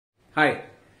Hi.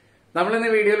 നമ്മൾ ഇന്ന്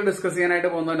വീഡിയോയിൽ ഡിസ്കസ് ചെയ്യാനായിട്ട്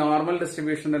പോകുന്ന നോർമൽ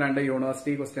ഡിസ്ട്രിബ്യൂഷന്റെ രണ്ട്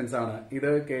യൂണിവേഴ്സിറ്റി ക്വസ്റ്റ്യൻസ് ആണ്. ഇത്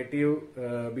KTU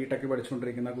BTech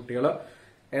പഠിച്ചുകൊണ്ടിരിക്കുന്ന കുട്ടികൾ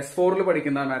S4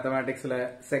 പഠിക്കുന്ന മാത്തമാറ്റിക്സിലെ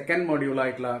സെക്കൻഡ് മൊഡ്യൂൾ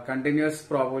ആയിട്ടുള്ള കണ്ടിന്യൂസ്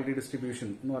പ്രോബബിലിറ്റി ഡിസ്ട്രിബ്യൂഷൻ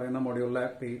എന്ന് പറയുന്ന മൊഡ്യൂളിലെ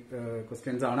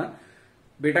ക്വസ്റ്റ്യൻസ് ആണ്.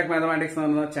 BTech Mathematics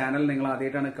എന്ന ചാനൽ നിങ്ങൾ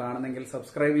ആദ്യമായിട്ടാണ് കാണുന്നതെങ്കിൽ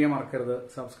സബ്സ്ക്രൈബ് ചെയ്യാൻ മറക്കരുത്.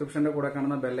 സബ്സ്ക്രിപ്ഷന്റെ കൂടെ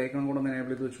കാണുന്ന ബെല്ലൈക്കൺ കൂടെ ഒന്ന്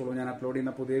എനേബിൾ ചെയ്ത് വെച്ചോളൂ. ഞാൻ അപ്ലോഡ്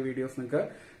ചെയ്യുന്ന പുതിയ വീഡിയോസ് നിങ്ങൾക്ക്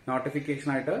നോട്ടിഫിക്കേഷൻ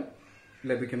ആയിട്ട്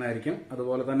ലഭിക്കുന്നതായിരിക്കും.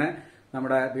 അതുപോലെ തന്നെ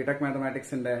നമ്മുടെ BTech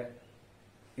Mathematicsന്റെ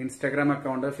Instagram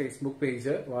account, Facebook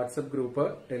page, WhatsApp group,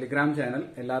 Telegram channel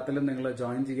എല്ലാത്തിലും നിങ്ങൾ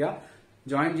ജോയിൻ ചെയ്യുക.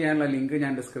 ജോയിൻ ചെയ്യാനുള്ള ലിങ്ക്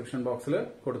ഞാൻ ഡിസ്ക്രിപ്ഷൻ ബോക്സിൽ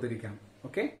കൊടുത്തിരിക്കാം.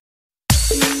 ഓക്കെ,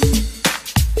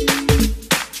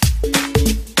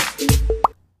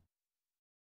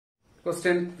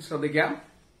 ക്വസ്റ്റ്യൻ ശ്രദ്ധിക്കാം.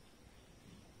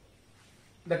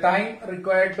 The time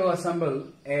required to assemble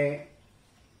a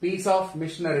piece of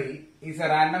machinery is a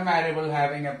random variable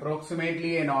having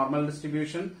approximately a normal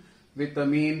distribution with the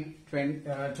mean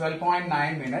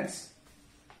 12.9 minutes,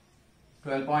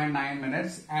 12.9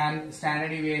 minutes and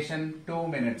standard deviation 2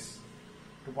 minutes,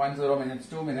 2.0 minutes,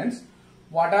 2 minutes.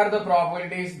 What are the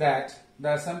probabilities that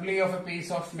the assembly of a piece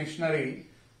of machinery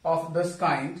of this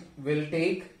kind will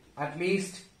take at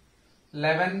least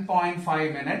 11.5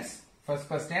 minutes? First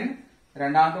question.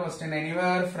 Random question,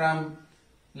 anywhere from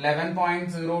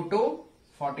 11.0 to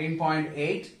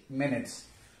 14.8 minutes.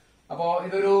 Appo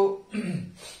idoru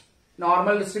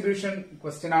normal distribution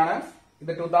question ആണ്.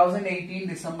 ഇത് 2018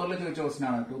 ഡിസംബറിൽ ചോദിച്ച question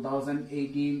ആണ്.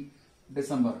 2018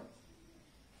 December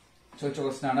ചോദിച്ച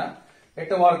question ആണ്.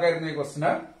 8 മാർക്കായിരുന്നു ഈ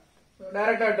ക്വസ്റ്റന്.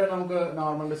 Direct ആയിട്ട് നമുക്ക്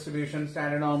normal distribution,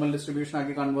 standard normal distribution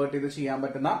ആക്കി കൺവേർട്ട് ചെയ്ത് ചെയ്യാൻ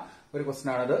പറ്റുന്ന ഒരു ക്വസ്റ്റൻ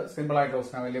ആണ്. ഇത് സിമ്പിൾ ആയിട്ട്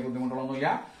ക്വസ്റ്റൻ ആണ്, വലിയ ബുദ്ധിമുട്ടുകളൊന്നുമില്ല.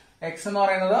 എക്സ് എന്ന്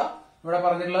പറയുന്നത് ഇവിടെ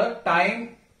പറഞ്ഞിട്ടുള്ളത് time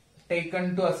taken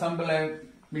to assemble A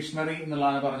missionary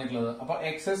എന്നുള്ളതാണ് പറഞ്ഞിട്ടുള്ളത്. അപ്പൊ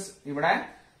എക്സസ് ഇവിടെ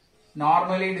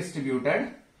normally distributed,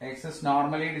 X is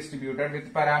normally distributed with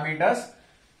parameters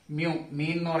mu.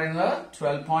 Mean എന്ന് പറയുന്നത്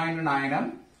 12.9 ഉം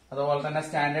അതുപോലെ തന്നെ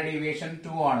സ്റ്റാൻഡേർഡ് ഡീവിയേഷൻ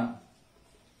 2 ആണ്.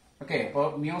 ഓക്കെ, അപ്പോൾ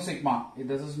mu sigma.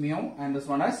 This is mu and this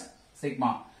one is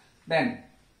sigma. Then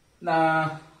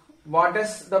what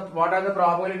are the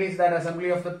probabilities that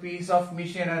assembly of the piece of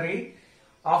machinery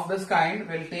of this kind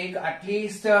will take at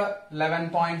least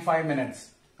 11.5 minutes.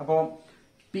 അപ്പോൾ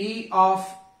P of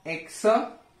X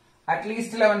at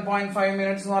least 11.5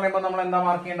 minutes എന്ന് പറയുമ്പോൾ നമ്മൾ എന്താ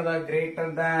mark ചെയ്യേണ്ടത്? Greater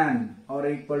than or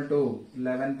equal to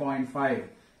 11.5.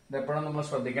 ഇത് എപ്പോഴും നമ്മൾ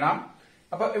ശ്രദ്ധിക്കണം.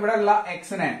 അപ്പൊ ഇവിടെ ഉള്ള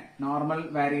എക്സിനെ, നോർമൽ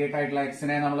വാരിയേറ്റ് ആയിട്ടുള്ള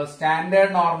എക്സിനെ നമ്മൾ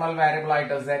സ്റ്റാൻഡേർഡ് നോർമൽ വാരിയബിൾ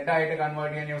ആയിട്ട് Z ആയിട്ട്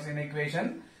കൺവേർട്ട് ചെയ്യാൻ യൂസ് ചെയ്യുന്ന equation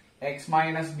X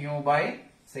minus mu by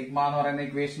sigma എന്ന് പറയുന്ന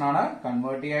ഇക്വേഷൻ ആണ്.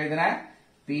 കൺവേർട്ട് ചെയ്യുക ഇതിനെ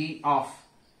P ഓഫ്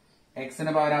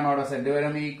എക്സിന് പകരം അവിടെ Z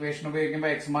വരും. ഈ ഇക്വേഷൻ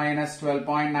ഉപയോഗിക്കുമ്പോൾ X minus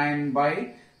 12.9 by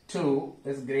 2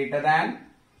 is greater than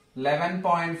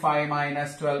 11.5 minus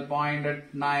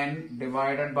 12.9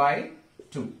 divided by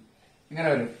 2. ഇങ്ങനെ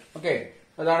വരും. ഓക്കെ,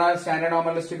 അതാണ് സ്റ്റാൻഡേർഡ്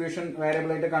നോർമൽ ഡിസ്ട്രിബ്യൂഷൻ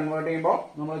വേരിയബിൾ ആയിട്ട് കൺവേർട്ട് ചെയ്യുമ്പോൾ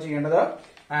നമ്മൾ ചെയ്യേണ്ടത്.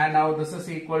 And now this is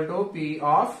equal to P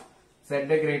of Z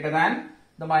greater than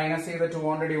ഇത് മൈനസ് ചെയ്ത് 2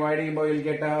 കൊണ്ട് ഡിവൈഡ് ചെയ്യുമ്പോൾ യിൽ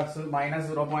ഗെറ്റ് മൈനസ്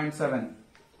 0.7.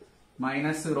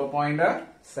 മൈനസ്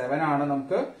 0.7 ആണ്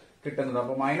നമുക്ക് കിട്ടുന്നത്.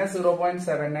 അപ്പൊ മൈനസ്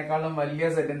 0.7നേക്കാളും വലിയ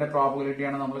സെറ്റിന്റെ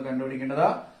പ്രോബബിലിറ്റിയാണ് നമ്മൾ കണ്ടുപിടിക്കേണ്ടത്.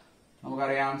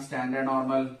 നമുക്കറിയാം സ്റ്റാൻഡേർഡ്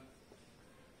നോർമൽ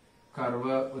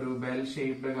കർവ് ഒരു bell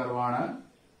shaped കർവാണ്.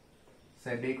 Z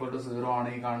equal to 0 ആണ്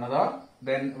ഈ കാണുന്നത്.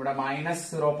 ദെൻ ഇവിടെ മൈനസ്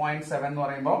 0.7 എന്ന്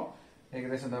പറയുമ്പോൾ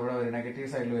ഏകദേശം ഇവിടെ വരും, നെഗറ്റീവ്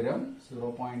സൈഡിൽ വരും.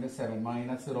 0.7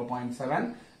 മൈനസ് 0.7.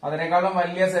 അതിനേക്കാളും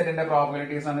വലിയ സെറ്റിന്റെ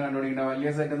പ്രോബബിലിറ്റീസ് ആണ് കണ്ടുപിടിക്കേണ്ടത്. വലിയ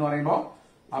സെറ്റ് എന്ന് പറയുമ്പോൾ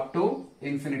അപ് ടു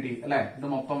ഇൻഫിനിറ്റി അല്ലെ, ഇത്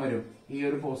മൊത്തം വരും. ഈ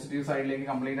ഒരു പോസിറ്റീവ് സൈഡിലേക്ക്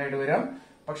കംപ്ലീറ്റ് ആയിട്ട് വരും.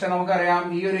 പക്ഷെ നമുക്കറിയാം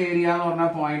ഈ ഒരു ഏരിയ എന്ന് പറഞ്ഞാൽ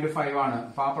 0.5 ആണ്.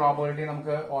 അപ്പൊ ആ പ്രോബബിലിറ്റി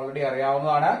നമുക്ക് ഓൾറെഡി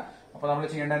അറിയാവുന്നതാണ്. അപ്പൊ നമ്മൾ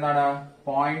ചെയ്യേണ്ടത് എന്താണ്?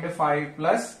 0.5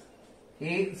 പ്ലസ്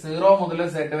ഈ 0 മുതൽ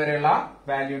Z വരെയുള്ള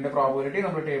വാല്യൂന്റെ പ്രോബബിലിറ്റി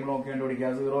നമ്മൾ ടേബിൾ നോക്കി കണ്ടുപിടിക്കുക.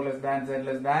 0 less than Z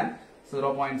less than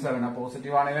 0.7.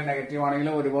 Positive ആണെങ്കിലും നെഗറ്റീവ്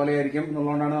ആണെങ്കിലും ഒരുപോലെ ആയിരിക്കും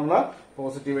എന്നുള്ളതുകൊണ്ടാണ് നമ്മൾ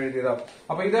പോസിറ്റീവ് എഴുതിയത്.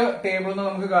 അപ്പൊ ഇത് ടേബിളിൽ നിന്ന്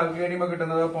നമുക്ക് കാൽക്കുലേറ്റ് ചെയ്യുമ്പോൾ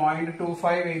കിട്ടുന്നത്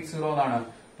 0.2580 എന്നാണ്.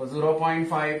 അപ്പൊ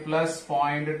 0.5 പ്ലസ്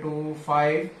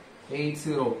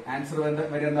 0.2580 ആൻസർ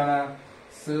വരെ എന്താണ്?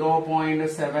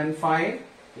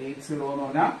 0.7580 എന്ന്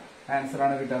പറഞ്ഞ ആൻസർ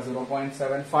ആണ് കിട്ടുക.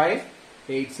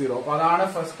 0.7580. അപ്പൊ അതാണ്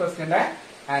ഫസ്റ്റ് ക്വസ്റ്റ്യന്റെ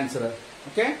ആൻസർ.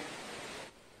 ഓക്കെ,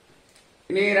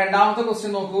 ഇനി രണ്ടാമത്തെ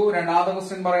ക്വസ്റ്റ്യൻ നോക്കൂ. രണ്ടാമത്തെ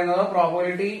ക്വസ്റ്റ്യൻ പറയുന്നത്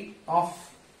probability of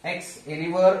X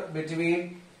anywhere between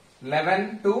 11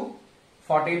 to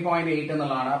 14.8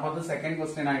 എന്നുള്ളതാണ്. അപ്പൊ അത് സെക്കൻഡ്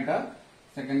ക്വസ്റ്റ്യൻ ആയിട്ട്,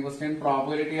 second question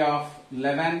probability of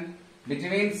 11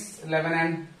 between 11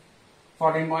 and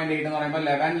 14.8 എന്ന് പറയുമ്പോൾ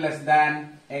 11 less than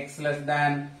X less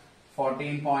than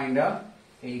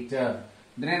 14.8.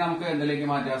 ഇതിനെ നമുക്ക് എന്തിലേക്ക്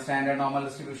മാറ്റാം? സ്റ്റാൻഡേർഡ് നോർമൽ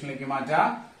ഡിസ്ട്രിബ്യൂഷനിലേക്ക് മാറ്റാം.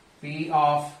 P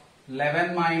of 11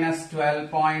 minus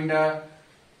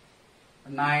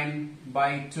 12.9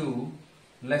 by 2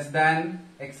 less than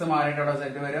x മാറിയിട്ട് അവിടെ z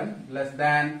വരും less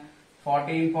than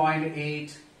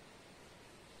 14.8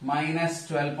 minus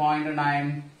 12.9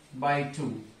 by 2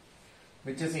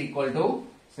 which is equal to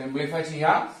simplify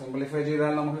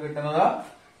ചെയ്താൽ നമുക്ക് കിട്ടുന്നത്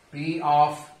p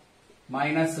of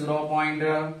minus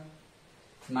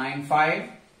 0.95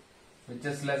 which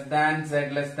is less than z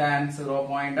less than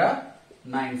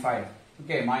 0.95.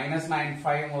 Okay, minus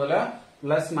 95 മുതൽ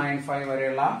plus 95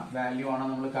 വരെയുള്ള value ആണ്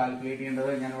നമ്മൾ കാൽക്കുലേറ്റ്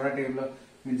ചെയ്യേണ്ടത്. ഞാൻ ഇവിടെ ടേബിൾ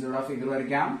മീൻസ് ഇവിടെ ഫിഗർ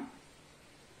വരയ്ക്കാം.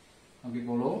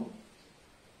 നോക്കിക്കോളൂ.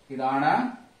 ഇതാണ്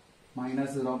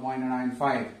മൈനസ്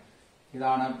 0.95,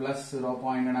 ഇതാണ് പ്ലസ്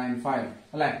 0.95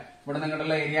 അല്ലെ. ഇവിടെ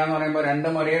നിങ്ങളുടെ ഏരിയ എന്ന് പറയുമ്പോൾ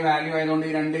രണ്ടും ഒരേ വാല്യൂ ആയതുകൊണ്ട്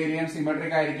ഈ രണ്ട് ഏരിയയും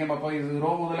സിമെട്രിക് ആയിരിക്കും. അപ്പൊ ഈ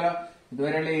 0 മുതൽ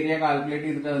ഇതുവരെയുള്ള ഏരിയ കാൽക്കുലേറ്റ്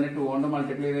ചെയ്തിട്ട് അതിനെ 2 കൊണ്ട്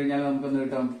മൾട്ടിപ്ലൈ ചെയ്ത് കഴിഞ്ഞാൽ നമുക്ക് എന്ത്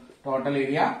കിട്ടും? ടോട്ടൽ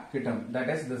ഏരിയ കിട്ടും.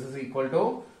 That is this is equal to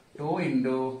 2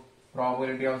 into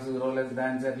probability of 0 less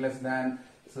than z less than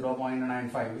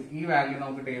 0.95. ഈ വാല്യൂ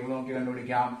നമുക്ക് ടേബിൾ നോക്കി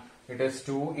കണ്ടുപിടിക്കാം. ഇറ്റ് ഈസ്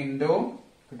 2 into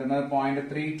കിട്ടുന്നത്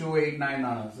 0.3289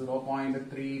 ആണ്.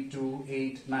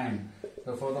 0.3289.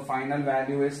 Therefore the final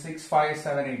value is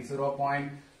 6578.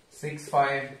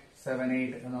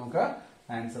 0.6578 എന്ന് നമുക്ക്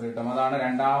ആൻസർ കിട്ടും. അതാണ്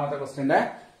രണ്ടാമത്തെ ക്വസ്റ്റ്യന്റെ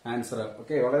ആൻസർ.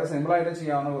 ഓക്കെ, വളരെ സിമ്പിൾ ആയിട്ട്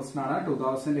ചെയ്യാവുന്ന ക്വസ്റ്റ്യൻ ആണ്.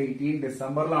 2018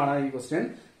 ഡിസംബറിലാണ് ഈ ക്വസ്റ്റ്യൻ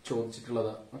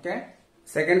ചോദിച്ചിട്ടുള്ളത്. ഓക്കെ,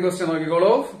 സെക്കൻഡ് ക്വസ്റ്റ്യൻ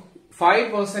നോക്കിക്കോളൂ.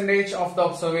 5% of the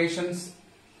observations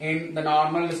in the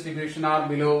normal distribution are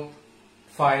below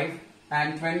 5 and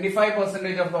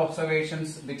 25% of the observations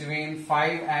between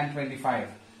 5 and 25.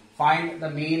 Find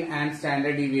the mean and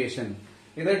standard deviation.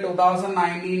 ഇത്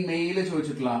 2019 മെയ്യിൽ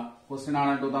ചോദിച്ചിട്ടുള്ള ക്വസ്റ്റ്യൻ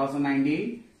ആണ്. 2019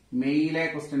 മെയ്യിലെ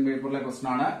ക്വസ്റ്റ്യൻ പേപ്പറിലെ ക്വസ്റ്റ്യൻ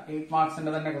ആണ്. 8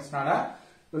 മാർക്സിന്റെ തന്നെ ക്വസ്റ്റ്യൻ ആണ്.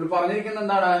 ഇതിൽ പറഞ്ഞിരിക്കുന്നത്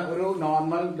എന്താണ്? ഒരു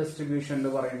നോർമൽ ഡിസ്ട്രിബ്യൂഷനിൽ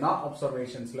പറയുന്ന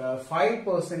ഒബ്സർവേഷൻസിൽ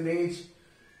 5%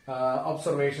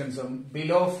 ഒബ്സർവേഷൻസും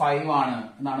ബിലോ 5 ആണ്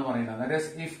എന്നാണ് പറയുന്നത്. That is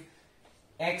if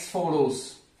x follows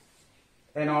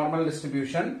a normal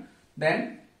distribution then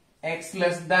x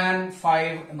less than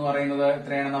 5 എന്ന് പറയുന്നത്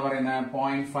എത്രയാണെന്ന് പറയുന്നത്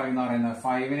 0.5 എന്ന് പറയുന്നത്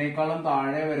 5നേക്കാളും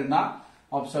താഴെ വരുന്ന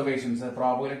ഒബ്സർവേഷൻസ്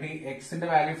പ്രോബിലിറ്റി എക്സിന്റെ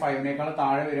വാല്യൂ 5നേക്കാളും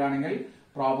താഴെ വരികയാണെങ്കിൽ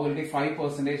പ്രോബിലിറ്റി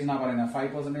 5% എന്നാണ് പറയുന്നത്.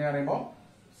 5% പറയുമ്പോൾ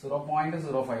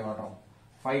 0.05 ആട്ടോ.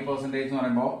 5% എന്ന്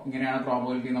പറയുമ്പോൾ ഇങ്ങനെയാണ്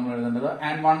പ്രോബിലിറ്റി നമ്മൾ എഴുതേണ്ടത്.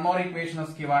 And one more equation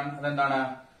is given. അതെന്താണ്?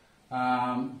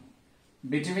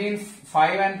 Between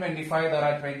 5 and 25 there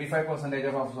are 25%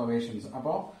 of observations.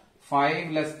 അപ്പോ 5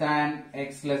 less than x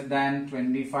less than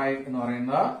 25 എന്ന്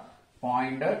പറയുന്നത്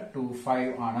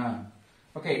 0.25 ആണ്.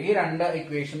 ഓക്കെ, ഈ രണ്ട്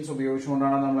ഇക്വേഷൻസ്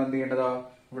ഉപയോഗിച്ചുകൊണ്ടാണ് നമ്മൾ എന്ത് ചെയ്യേണ്ടത്?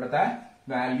 ഇവിടുത്തെ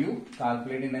വാല്യൂ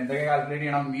കാൽക്കുലേറ്റ് ചെയ്യുന്നത്. എന്തൊക്കെ കാൽക്കുലേറ്റ്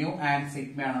ചെയ്യണം? മ്യൂ ആൻഡ്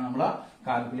സിഗ്മയാണ് നമ്മൾ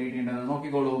കാൽക്കുലേറ്റ് ചെയ്യേണ്ടത്.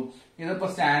 നോക്കിക്കോളൂ, ഇതിപ്പോ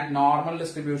നോർമൽ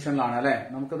ഡിസ്ട്രിബ്യൂഷനിലാണ് അല്ലെ.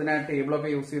 നമുക്ക് ഇതിനെ ടേബിളൊക്കെ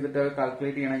യൂസ് ചെയ്തിട്ട്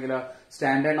കാൽക്കുലേറ്റ് ചെയ്യണമെങ്കിൽ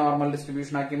സ്റ്റാൻഡേർഡ് നോർമൽ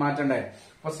ഡിസ്ട്രിബ്യൂഷൻ ആക്കി മാറ്റണ്ടേ?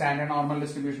 അപ്പൊ സ്റ്റാൻഡേർഡ് നോർമൽ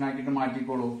ഡിസ്ട്രിബ്യൂഷൻ ആക്കിയിട്ട്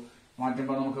മാറ്റിക്കോളൂ.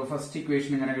 മാറ്റുമ്പോൾ നമുക്ക് ഫസ്റ്റ്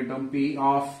ഇക്വേഷൻ ഇങ്ങനെ കിട്ടും. P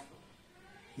of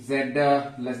z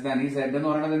less than, ഈ z എന്ന്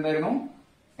പറയുന്നത് എന്തായിരുന്നു?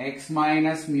 X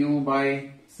minus mu by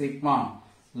sigma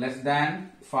less than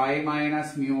 5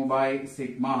 minus mu by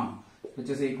sigma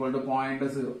which is equal to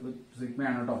 0.0 sigma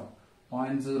ആണ് കേട്ടോ,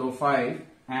 0.05.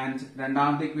 ആൻഡ്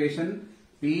രണ്ടാമത്തെ equation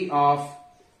P of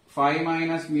 5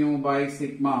 minus mu by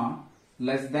sigma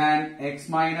less than X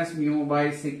minus mu by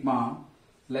sigma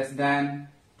less than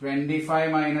 25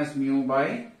 minus mu by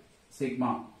sigma.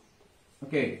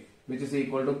 Okay, which is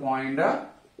equal to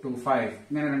 0.25.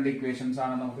 ഇങ്ങനെ രണ്ട് equations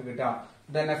ആണ് നമുക്ക് കിട്ടുക.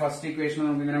 തന്നെ first equation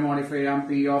നമുക്ക് ഇങ്ങനെ മോഡിഫൈ ചെയ്യാം.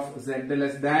 P of Z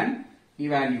less than ഈ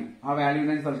വാല്യൂ, ആ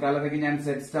വാല്യൂവിനെ തൽക്കാലത്തേക്ക് ഞാൻ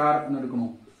സെഡ് സ്റ്റാർ എന്ന് എടുക്കുന്നു.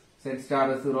 Z star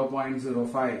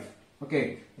 0.05. ഓക്കെ,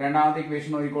 രണ്ടാമത്തെ ഇക്വേഷൻ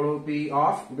നോക്കിക്കോളൂ. പി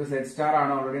ഓഫ് ഇത് സെഡ് സ്റ്റാർ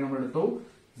ആണ്, ഓൾറെഡി നമ്മൾ എടുത്തു.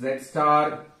 Z star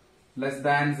less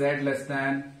than Z less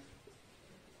than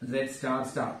Z star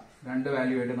star രണ്ട്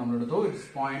വാല്യൂ ആയിട്ട് നമ്മൾ എടുത്തു. ഇറ്റ്സ്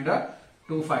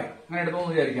 0.25 അങ്ങനെ എടുത്തു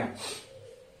എന്ന് വിചാരിക്കാം.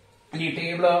 ഇനി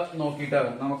ടേബിള് നോക്കിയിട്ട്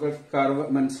നമുക്ക് കർവ്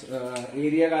മീൻസ്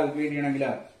ഏരിയ കാൽക്കുലേറ്റ് ചെയ്യണമെങ്കിൽ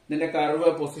ഇതിന്റെ കർവ്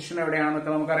പൊസിഷൻ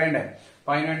എവിടെയാണെന്നൊക്കെ നമുക്ക് അറിയണ്ടേ. അപ്പൊ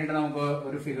അതിന് വേണ്ടിയിട്ട് നമുക്ക്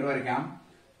ഒരു ഫിഗർ വരയ്ക്കാം.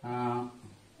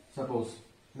 സപ്പോസ്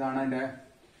ഇതാണ് എന്റെ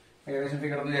ഏകദേശം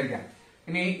ഫിഗർ എന്ന് വിചാരിക്കാം.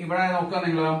 ഇനി ഇവിടെ നോക്കുക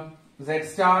നിങ്ങൾ, സെഡ്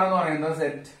സ്റ്റാർ എന്ന് പറയുന്നത്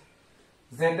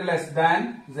Z less than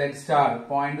Z star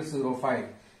 0.05.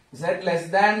 Z less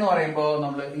than എന്ന് പറയുമ്പോൾ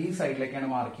നമ്മൾ ഈ സൈഡിലേക്കാണ്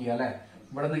മാർക്ക് ചെയ്യുക അല്ലെ.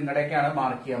 ഇവിടെ നിങ്ങളുടെയൊക്കെയാണ്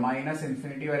മാർക്ക് ചെയ്യുക. മൈനസ്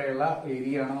ഇൻഫിനിറ്റി വരെയുള്ള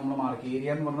ഏരിയ ആണ് നമ്മൾ മാർക്ക് ചെയ്യുക. ഏരിയ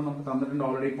എന്ന് പറഞ്ഞാൽ നമുക്ക് തന്നിട്ടുണ്ട്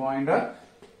ഓൾറെഡി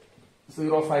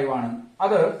 0.05 ആണ്.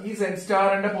 അത് ഈ സെഡ്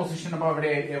സ്റ്റാറിന്റെ പൊസിഷൻ അപ്പൊ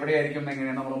എവിടെയായിരിക്കും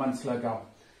എങ്ങനെയാണ് നമ്മൾ മനസ്സിലാക്കാം?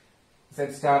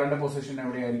 സെഡ് സ്റ്റാറിന്റെ പൊസിഷൻ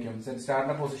എവിടെയായിരിക്കും? സെഡ്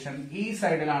സ്റ്റാറിന്റെ പൊസിഷൻ ഈ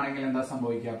സൈഡിലാണെങ്കിൽ എന്താ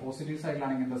സംഭവിക്കുക? പോസിറ്റീവ്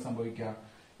സൈഡിലാണെങ്കിൽ എന്താ സംഭവിക്കുക?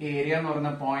 ഈ ഏരിയ എന്ന്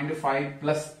പറയുന്നത് 0.5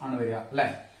 പ്ലസ് ആണ് വരിക അല്ലെ.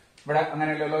 ഇവിടെ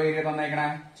അങ്ങനെയല്ലല്ലോ ഏരിയ തന്നേക്കണേ,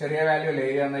 ചെറിയ വാല്യൂ അല്ലേ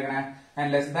ഏരിയ തന്നേക്കണേ.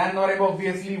 ആൻഡ് ലെസ് ദാൻ എന്ന് പറയുമ്പോൾ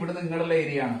ഒബ്വിയസ്ലി ഇവിടെ നിങ്ങളുടെ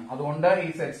ഏരിയ ആണ്. അതുകൊണ്ട് ഈ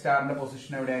സെഡ് സ്റ്റാറിന്റെ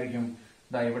പൊസിഷൻ എവിടെയായിരിക്കും?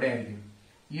 ഇതാ ഇവിടെ ആയിരിക്കും.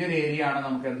 ഈ ഒരു ഏരിയ ആണ്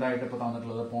നമുക്ക് എന്തായിട്ട് ഇപ്പൊ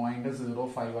തന്നിട്ടുള്ളത്?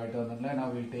 0.05 ആയിട്ട് തന്നിട്ടുള്ളത്. Now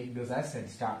we'll take this as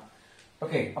Z star.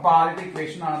 Okay, അപ്പൊ ആദ്യത്തെ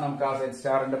ഇക്വേഷൻ ആണ് നമുക്ക് ആ സെഡ്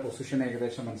സ്റ്റാറിന്റെ പൊസിഷൻ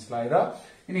ഏകദേശം മനസ്സിലായത്.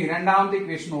 ഇനി രണ്ടാമത്തെ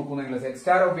ഇക്വേഷൻ നോക്കൂ നിങ്ങൾ. Set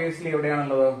star obviously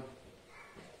എവിടെയാണുള്ളത്?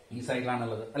 ഈ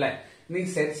സൈഡിലാണുള്ളത് അല്ലെ. ഇനി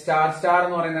സെറ്റ് സ്റ്റാർ സ്റ്റാർ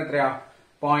എന്ന് പറയുന്നത് എത്രയാ?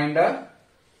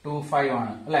 0.25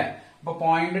 ആണ് അല്ലെ. അപ്പൊ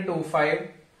 0.25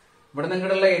 ഇവിടെ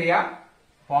നിങ്ങളുള്ള ഏരിയ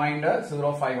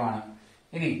 0.05 ആണ്.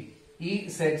 ഇനി ഈ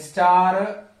സെറ്റ്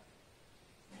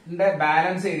സ്റ്റാറിന്റെ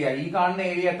ബാലൻസ് ഏരിയ, ഈ കാണുന്ന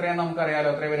ഏരിയ എത്രയാണെന്ന് നമുക്കറിയാലോ.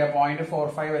 എത്ര വരിക?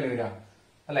 0.45 അല്ലേ വരിക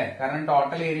അല്ലെ. കാരണം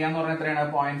ടോട്ടൽ ഏരിയ എന്ന് പറയുന്നത് എത്രയാണ്?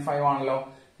 0.5 ആണല്ലോ.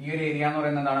 ഈ ഒരു ഏരിയ എന്ന്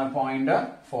പറയുന്നത് എന്താണ്?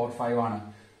 0.45 ആണ്.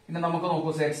 ഇനി നമുക്ക്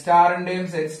നോക്കൂ, സെറ്റ് സ്റ്റാറിന്റെയും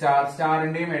സെറ്റ് സ്റ്റാർ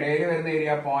സ്റ്റാറിന്റെയും ഇടയിൽ വരുന്ന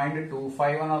ഏരിയ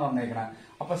 0.25 എന്നാണ് തന്നേക്കണേ.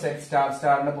 അപ്പൊ സെറ്റ് സ്റ്റാർ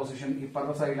സ്റ്റാറിന്റെ പൊസിഷൻ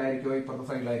ഇപ്പുറത്തെ സൈഡിലായിരിക്കോ ഇപ്പുറത്തെ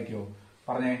സൈഡിലായിരിക്കോ?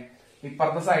 പറഞ്ഞേ.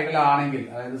 ഇപ്പുറത്തെ സൈഡിലാണെങ്കിൽ,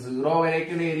 അതായത് 0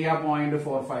 വരേക്കുള്ള ഏരിയ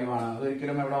 0.45 ആണ്.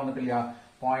 അതൊരിക്കലും എവിടെ വന്നിട്ടില്ല?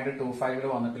 0.25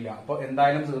 വന്നിട്ടില്ല. അപ്പൊ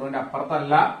എന്തായാലും 0ന്റെ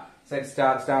അപ്പുറത്തല്ല സെറ്റ്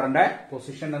സ്റ്റാർ സ്റ്റാറിന്റെ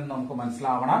പൊസിഷൻ എന്ന് നമുക്ക്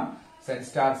മനസ്സിലാവണം. സെറ്റ്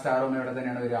സ്റ്റാർ സ്റ്റാറും എവിടെ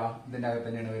തന്നെയാണ് വരിക? ഇതിന്റെ അകത്ത്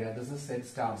തന്നെയാണ് വരിക. This is set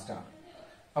star star.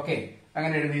 Okay,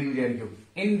 അങ്ങനെ എഴുതിയെന്ന് വിചാരിക്കും.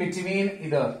 ഇൻ ബിറ്റ്വീൻ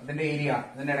ഇതിന്റെ ഏരിയ,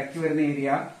 ഇതിന്റെ ഇടയ്ക്ക് വരുന്ന ഏരിയ,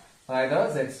 അതായത്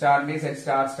സെറ്റ് സ്റ്റാറിന്റെയും സെറ്റ്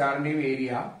സ്റ്റാർ സ്റ്റാറിന്റെയും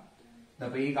ഏരിയ,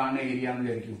 ഇതപ്പോ ഈ കാണുന്ന ഏരിയ എന്ന്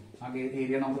വിചാരിക്കും. ആ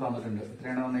ഏരിയ നമുക്ക് തന്നിട്ടുണ്ട്.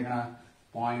 എത്രയാണ് തന്നേക്കണ?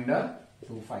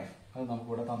 0.25. അത് നമുക്ക്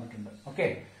ഇവിടെ തന്നിട്ടുണ്ട്. ഓക്കെ,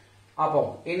 അപ്പോ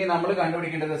ഇനി നമ്മൾ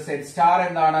കണ്ടുപിടിക്കേണ്ടത് സെറ്റ് സ്റ്റാർ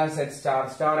എന്താണ്, സെറ്റ് സ്റ്റാർ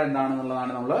സ്റ്റാർ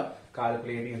എന്താണെന്നുള്ളതാണ് നമ്മൾ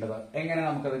കാൽക്കുലേറ്റ് ചെയ്യേണ്ടത്. എങ്ങനെ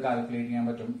നമുക്കത് കാൽക്കുലേറ്റ് ചെയ്യാൻ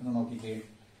പറ്റും എന്ന് നോക്കിക്കേ.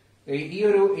 ഈ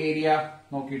ഒരു ഏരിയ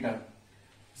നോക്കിയിട്ട്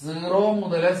 0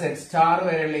 മുതൽ സെറ്റ് സ്റ്റാർ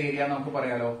വരെയുള്ള ഏരിയ നമുക്ക്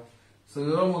പറയാലോ.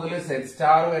 0 മുതൽ സെറ്റ്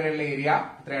സ്റ്റാർ വരെയുള്ള ഏരിയ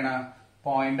എത്രയാണ്?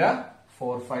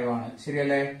 0.45 ആണ്.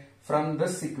 ശരിയല്ലേ? ഫ്രം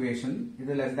ദിസ് ഇക്വേഷൻ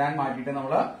ഇത് ലെസ് ദാൻ മാറ്റിയിട്ട്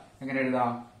നമ്മൾ എങ്ങനെ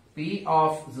എഴുതാം? P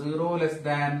of 0 less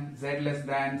than z less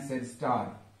than z star,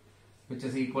 which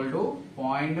is equal to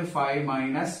 0.5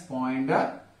 minus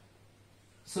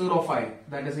 0.05,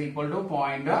 that is equal to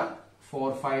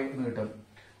 0.45 എന്ന് കിട്ടും.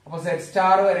 അപ്പൊ സെറ്റ്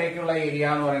സ്റ്റാർ വരേക്കുള്ള ഏരിയ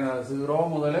എന്ന് പറയുന്നത് 0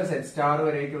 മുതൽ സെറ്റ് സ്റ്റാർ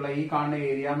വരേക്കുള്ള ഈ കാണുന്ന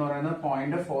ഏരിയ എന്ന് പറയുന്നത്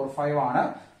 0.45 ആണ്.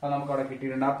 അത് നമുക്ക് അവിടെ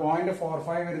കിട്ടിയിട്ടുണ്ട്. ആ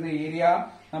 0.45 വരുന്ന ഏരിയ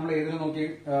നമ്മൾ ഏതിൽ നോക്കി,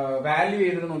 വാല്യൂ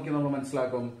ഏതിൽ നോക്കി നമ്മൾ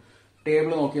മനസ്സിലാക്കും?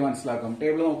 ടേബിൾ നോക്കി മനസ്സിലാക്കും.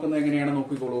 ടേബിൾ നോക്കുന്നത് എങ്ങനെയാണ്?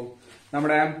 നോക്കിക്കോളൂ.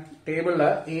 നമ്മുടെ ടേബിളില്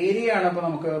ഏരിയ ആണ് ഇപ്പൊ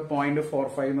നമുക്ക്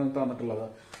 0.45 എന്ന് തന്നിട്ടുള്ളത്.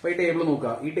 അപ്പൊ ഈ ടേബിൾ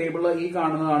നോക്കുക. ഈ ടേബിളിൽ ഈ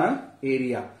കാണുന്നതാണ്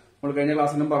ഏരിയ. നമ്മൾ കഴിഞ്ഞ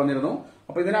ക്ലാസ്സിലും പറഞ്ഞിരുന്നു.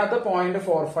 അപ്പൊ ഇതിനകത്ത്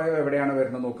 0.45 എവിടെയാണ്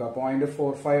വരുന്നത് നോക്കുക.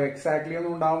 0.45 എക്സാക്ട്ലി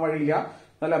ഒന്നും ഉണ്ടാവാൻ വഴിയില്ല.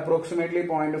 നല്ല അപ്രോക്സിമേറ്റ്ലി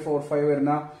 0.45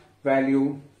 വരുന്ന വാല്യൂ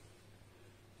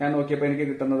ഞാൻ നോക്കിയപ്പോ എനിക്ക്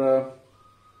കിട്ടുന്നത്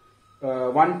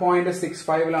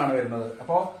 1.65 വരുന്നത്.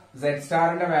 അപ്പോ സെറ്റ്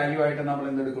സ്റ്റാറിന്റെ വാല്യൂ ആയിട്ട് നമ്മൾ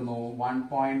എന്തെടുക്കുന്നു?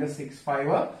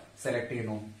 1.65 സെലക്ട്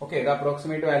ചെയ്യുന്നു. ഓക്കെ, ഇത്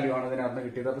അപ്രോക്സിമേറ്റ് വാല്യൂ ആണ് ഇതിനകത്ത്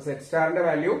കിട്ടിയത്. അപ്പൊ സെറ്റ് സ്റ്റാറിന്റെ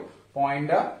വാല്യൂ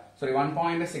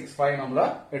 1.65 നമ്മൾ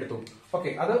എടുത്തു. ഓക്കെ,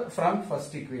 അത് from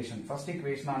first equation. First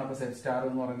equation ആണ് ഇപ്പൊ സെറ്റ് സ്റ്റാർ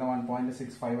എന്ന് പറയുന്ന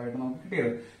 1.65 ആയിട്ട് നമുക്ക്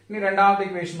കിട്ടിയത്. ഇനി രണ്ടാമത്തെ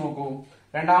ഇക്വേഷൻ നോക്കൂ.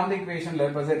 രണ്ടാമത്തെ ഇക്വേഷനിൽ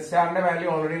ഇപ്പൊ സെറ്റ് സ്റ്റാറിന്റെ വാല്യൂ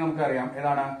ഓൾറെഡി നമുക്ക് അറിയാം.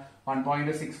 ഏതാണ്?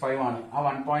 1.65 ആണ്. ആ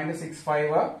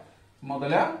 1.65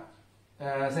 മുതൽ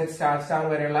സെറ്റ് സ്റ്റാർ സ്റ്റാർ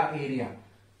വരെയുള്ള ഏരിയ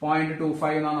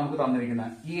 0.25 എന്നാണ് നമുക്ക്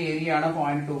തന്നിരിക്കുന്നത്. ഈ ഏരിയ ആണ്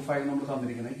 0.25 നമ്മൾ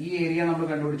തന്നിരിക്കുന്നത്. ഈ ഏരിയ നമ്മൾ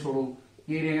കണ്ടുപിടിച്ചോളൂ. ഈ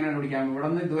ഏരിയ എങ്ങനെ കണ്ടുപിടിക്കാം? ഇവിടെ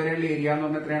നിന്ന് ഇതുവരെയുള്ള ഏരിയ എന്ന്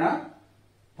പറഞ്ഞാൽ എത്രയാണ്?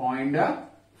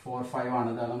 0.45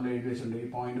 ആണ്. നമ്മൾ എഴുതി വെച്ചിട്ടുണ്ട്. ഈ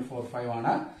 0.45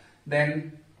 ആണ്. ദെൻ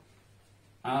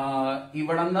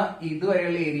ഇവിടെ നിന്ന്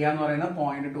ഇതുവരെയുള്ള ഏരിയ എന്ന് പറയുന്നത്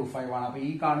 0.25 ആണ്. അപ്പൊ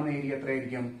ഈ കാണുന്ന ഏരിയ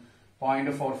എത്രയായിരിക്കും?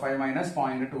 0.45 മൈനസ്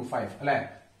 0.25 അല്ലെ?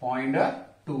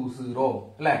 0.20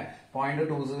 അല്ലെ?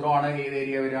 0.20 ആണ് ഏത്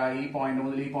ഏരിയ വരിക? ഈ പോയിന്റ്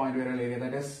മുതൽ ഈ പോയിന്റ് വരെയുള്ള area.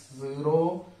 That is 0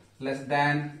 less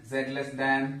than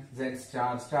z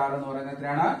star star എന്ന് പറയുന്നത്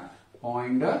എത്രയാണ്?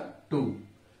 0.2.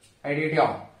 ഐഡിയ കിട്ടിയോ?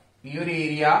 ഈ ഒരു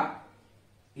ഏരിയ,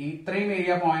 ഇത്രയും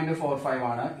ഏരിയ 0.45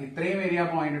 ആണ്. ഇത്രയും ഏരിയ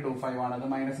 0.25 ആണ്. അത്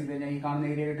മൈനസ് ചെയ്ത് കഴിഞ്ഞാൽ ഈ കാണുന്ന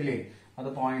ഏരിയ കിട്ടില്ലേ? അത്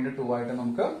 0.2 ആയിട്ട്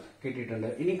നമുക്ക് കിട്ടിയിട്ടുണ്ട്.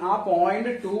 ഇനി ആ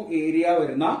 0.2 ഏരിയ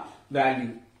വരുന്ന വാല്യൂ,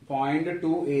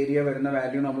 0.2 ഏരിയ വരുന്ന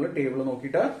വാല്യൂ നമ്മൾ ടേബിൾ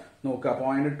നോക്കിയിട്ട് നോക്കുക.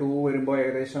 0.2 വരുമ്പോ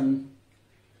ഏകദേശം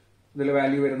ഇതിൽ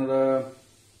വാല്യൂ വരുന്നത്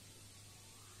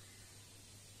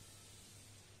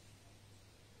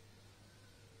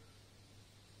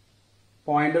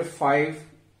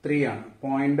 0.53 ആണ്.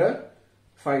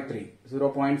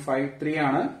 0.53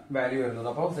 ആണ് വാല്യൂ വരുന്നത്.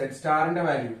 അപ്പോൾ സെറ്റ് സ്റ്റാറിന്റെ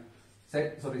വാല്യൂ,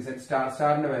 സെറ്റ്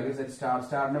സ്റ്റാറിന്റെ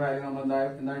വാല്യൂ നമ്മൾ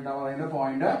എന്തായിട്ടാ പറയുന്നത്?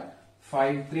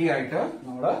 0.53 ആയിട്ട്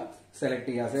നമ്മൾ സെലക്ട്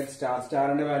ചെയ്യുക. സെറ്റ്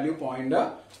സ്റ്റാറിന്റെ വാല്യൂ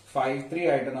 0.53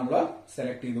 ആയിട്ട് നമ്മൾ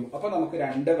സെലക്ട് ചെയ്തു. അപ്പൊ നമുക്ക്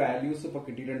രണ്ട് വാല്യൂസ് ഇപ്പൊ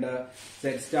കിട്ടിയിട്ടുണ്ട്.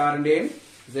 സെറ്റ് സ്റ്റാറിന്റെയും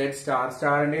സെറ്റ്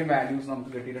സ്റ്റാറിന്റെയും വാല്യൂസ്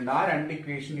നമുക്ക് കിട്ടിയിട്ടുണ്ട്. ആ രണ്ട്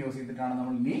ഇക്വേഷൻ യൂസ് ചെയ്തിട്ടാണ്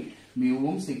നമ്മൾ ഇനി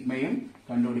മ്യൂവും സിഗ്മയും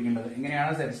കണ്ടുപിടിക്കേണ്ടത്.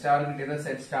 എങ്ങനെയാണ് സെറ്റ് സ്റ്റാർ കിട്ടിയത്,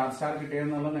 സെറ്റ് സ്റ്റാർ കിട്ടിയത്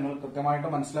എന്നുള്ളത് നിങ്ങൾ കൃത്യമായിട്ട്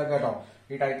മനസ്സിലാക്കുക കേട്ടോ.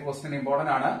 ഈ ടൈപ്പ് ക്വസ്റ്റ്യൻ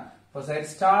ഇമ്പോർട്ടന്റ് ആണ്. അപ്പൊ set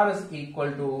star is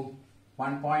equal to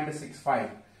 1.65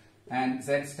 and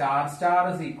set star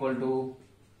is equal to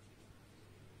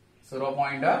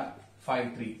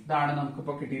 0.53. ഇതാണ്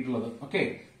നമുക്കിപ്പോ കിട്ടിയിട്ടുള്ളത്. ഓക്കെ,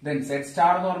 ദെൻ സെറ്റ്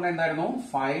സ്റ്റാർ എന്ന് പറഞ്ഞാൽ എന്തായിരുന്നു?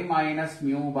 5 മൈനസ്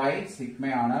മ്യൂ ബൈ സിഗ്മ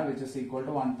ആണ്, വിച്ച് ഇസ് ഈക്വൽ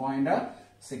ടു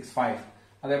 1.65.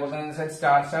 അതേപോലെ തന്നെ സെറ്റ്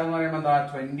സ്റ്റാർ സ്റ്റാർ എന്ന് പറയുമ്പോൾ എന്താ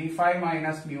 25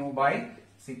 minus mu by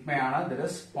സിഗ്മയാണ്. That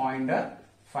is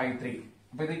 0.53.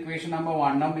 അപ്പൊ ഇത് ഇക്വേഷൻ നമ്പർ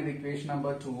 1 ഉം ഇത് ഇക്വേഷൻ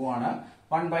നമ്പർ 2 ആണ്.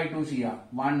 1/2 ചെയ്യാം.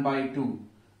 1/2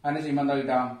 അതിന് ചെയ്യുമ്പോൾ എന്താ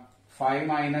കിട്ടാം? 5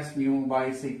 minus mu by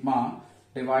sigma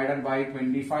divided by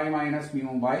 25 minus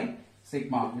mu by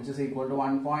sigma which is equal to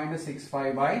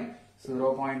 1.65 by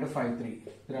 0.53.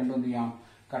 ഇത് രണ്ടും എന്ത് ചെയ്യാം?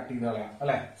 കട്ട് ചെയ്ത് കളയാം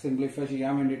അല്ലെ. സിംപ്ലിഫൈ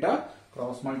ചെയ്യാൻ വേണ്ടിട്ട്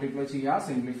ക്രോസ് മൾട്ടിപ്ലൈ ചെയ്യാം,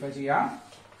 സിംപ്ലിഫൈ ചെയ്യാം.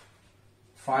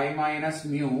 5 മൈനസ്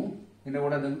മ്യൂ ഇതിന്റെ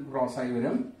കൂടെ ഇത് ക്രോസ് ആയി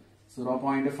വരും.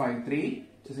 0.53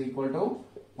 which is equal to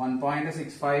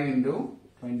 1.65 into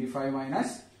 25 minus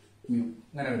mu.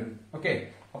 അങ്ങനെ വരും. ഓക്കെ,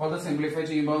 അപ്പൊ അത് സിംപ്ലിഫൈ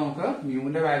ചെയ്യുമ്പോൾ നമുക്ക്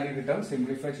മ്യൂവിന്റെ വാല്യൂ കിട്ടും.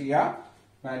 സിംപ്ലിഫൈ ചെയ്യാം.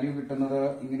 വാല്യൂ കിട്ടുന്നത്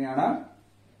ഇങ്ങനെയാണ്.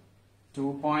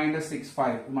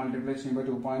 2.65 മൾട്ടിപ്ലൈ ചെയ്യുമ്പോൾ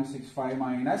 2.65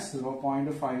 minus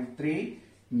 0.53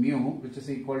 mu which is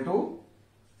equal to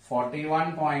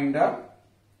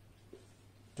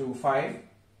 41.25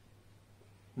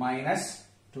 minus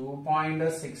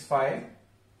 2.65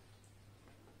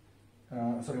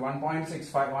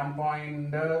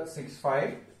 1.65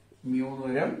 mu എന്ന്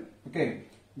വരും. ഓക്കെ,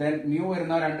 ദെൻ മ്യൂ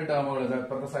വരുന്ന രണ്ട് ടേമുകൾ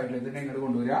അപ്പുറത്തെ സൈഡിൽ ഇതിനെ ഇങ്ങോട്ട്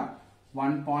കൊണ്ടുവരിക.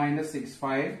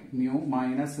 1.65 mu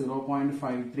minus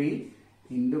 0.53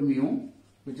 into mu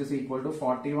which is equal to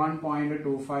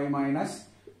 41.25 minus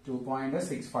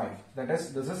 2.65. That is,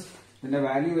 this is ഇതിന്റെ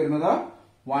വാല്യൂ വരുന്നത്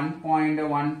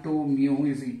 1.12 mu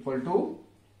is equal to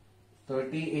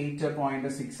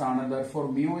 38.6 ആണ്. Therefore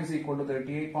mu is equal to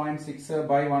 38.6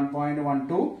 by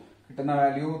 1.12 കിട്ടുന്ന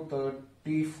വാല്യൂ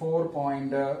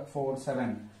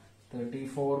 34.47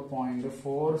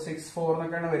 34.464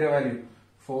 എന്നൊക്കെയാണ് വരിക വാല്യൂ.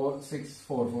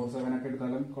 464 ഒക്കെ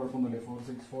എടുത്താലും കുഴപ്പമൊന്നുമില്ല.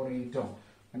 4648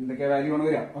 എന്തൊക്കെ വാല്യൂ ആണ്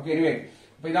വരിക. ഓക്കെ, എനിവേ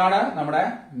അപ്പൊ ഇതാണ് നമ്മുടെ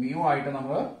മ്യൂ ആയിട്ട്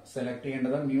നമ്മൾ സെലക്ട്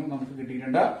ചെയ്യേണ്ടത്. മ്യൂ നമുക്ക്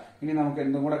കിട്ടിയിട്ടുണ്ട്. ഇനി നമുക്ക്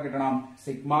എന്തും കൂടെ കിട്ടണം?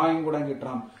 സിഗ്മയും കൂടെ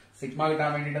കിട്ടണം. സിഗ്മ കിട്ടാൻ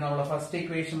വേണ്ടിയിട്ട് നമ്മൾ ഫസ്റ്റ്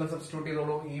ഇക്വേഷനിൽ സബ്സ്റ്റിറ്റ്യൂട്ട്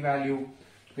ചെയ്തോളൂ. ഈ വാല്യൂ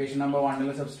ഇക്വേഷൻ നമ്പർ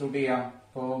 1 സബ്സ്റ്റിറ്റ്യൂട്ട് ചെയ്യാം.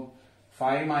 അപ്പോ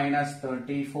 5 മൈനസ്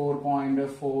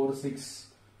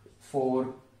 34.464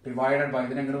 ഡിവൈഡഡ് ബൈ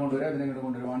ഇതിനെ ഇങ്ങോട്ട് കൊണ്ടുവരിക,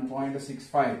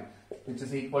 1.65 which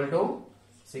is equal to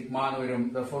sigma എന്ന് വരും.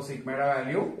 Therefore സിഗ്മയുടെ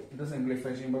വാല്യൂ ഇത്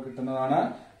സിംപ്ലിഫൈ ചെയ്യുമ്പോൾ കിട്ടുന്നതാണ്.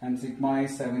 ആൻഡ് സിഗ്മ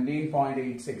is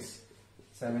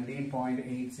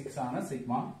 17.86 ആണ്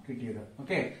സിഗ്മ കിട്ടിയത്.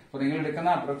 ഓക്കെ, അപ്പൊ നിങ്ങൾ എടുക്കുന്ന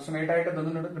അപ്രോക്സിമേറ്റ് ആയിട്ട്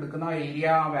എടുക്കുന്ന ഏരിയ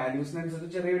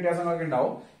വാല്യൂസിനനുസരിച്ച് ചെറിയ വ്യത്യാസങ്ങളൊക്കെ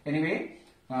ഉണ്ടാവും. എനിവേ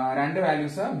രണ്ട്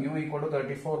വാല്യൂസ് മ്യൂ ഈക്വൽ ടു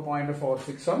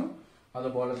 34.46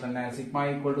 അതുപോലെ തന്നെ സിഗ്മ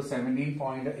ഈക്വൽ ടു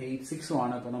 17.86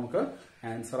 ആണ് ഇപ്പൊ നമുക്ക്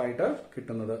ആൻസർ ആയിട്ട്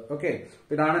കിട്ടുന്നത്. ഓക്കെ,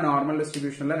 ഇതാണ് നോർമൽ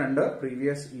ഡിസ്ട്രിബ്യൂഷനിലെ രണ്ട്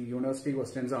പ്രീവിയസ് യൂണിവേഴ്സിറ്റി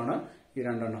ക്വസ്റ്റ്യൻസ് ആണ് ഈ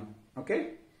രണ്ടെണ്ണം. ഓക്കെ,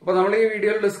 അപ്പൊ നമ്മൾ ഈ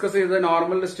വീഡിയോയിൽ ഡിസ്കസ് ചെയ്തത്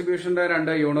നോർമൽ ഡിസ്ട്രിബ്യൂഷന്റെ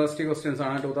രണ്ട് യൂണിവേഴ്സിറ്റി ക്വസ്റ്റ്യൻസ്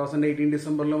ആണ്. 2018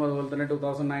 ഡിസംബറിലും അതുപോലെ തന്നെ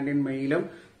 2019 മെയിലും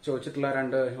ചോദിച്ചിട്ടുള്ള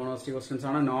രണ്ട് യൂണിവേഴ്സിറ്റി ക്വസ്റ്റ്യൻസ്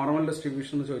ആണ്. നോർമൽ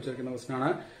ഡിസ്ട്രിബ്യൂഷൻ എന്ന് ചോദിച്ചിരിക്കുന്ന ക്വസ്റ്റ്യൻ ആണ്.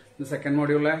 ഇത് സെക്കൻഡ്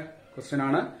മോഡ്യൂളിലെ ക്വസ്റ്റ്യൻ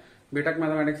ആണ്. ബിടെക്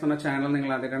മാത്തമാറ്റിക്സ് എന്ന ചാനൽ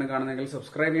നിങ്ങൾ ആദ്യമായിട്ടാണ് കാണുന്നതെങ്കിൽ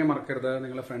സബ്സ്ക്രൈബ് ചെയ്യാൻ മറക്കരുത്.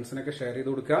 നിങ്ങളുടെ ഫ്രണ്ട്സിനൊക്കെ ഷെയർ ചെയ്ത്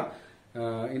കൊടുക്കുക.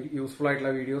 യൂസ്ഫുൾ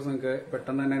ആയിട്ടുള്ള വീഡിയോസ് നിങ്ങൾക്ക്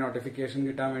പെട്ടെന്ന് തന്നെ നോട്ടിഫിക്കേഷൻ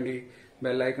കിട്ടാൻ വേണ്ടി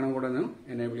ബെല്ലൈക്കണം കൂടെ ഒന്ന്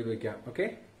എനേബിൾ ചെയ്ത് വെക്കുക. Okay,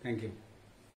 thank you.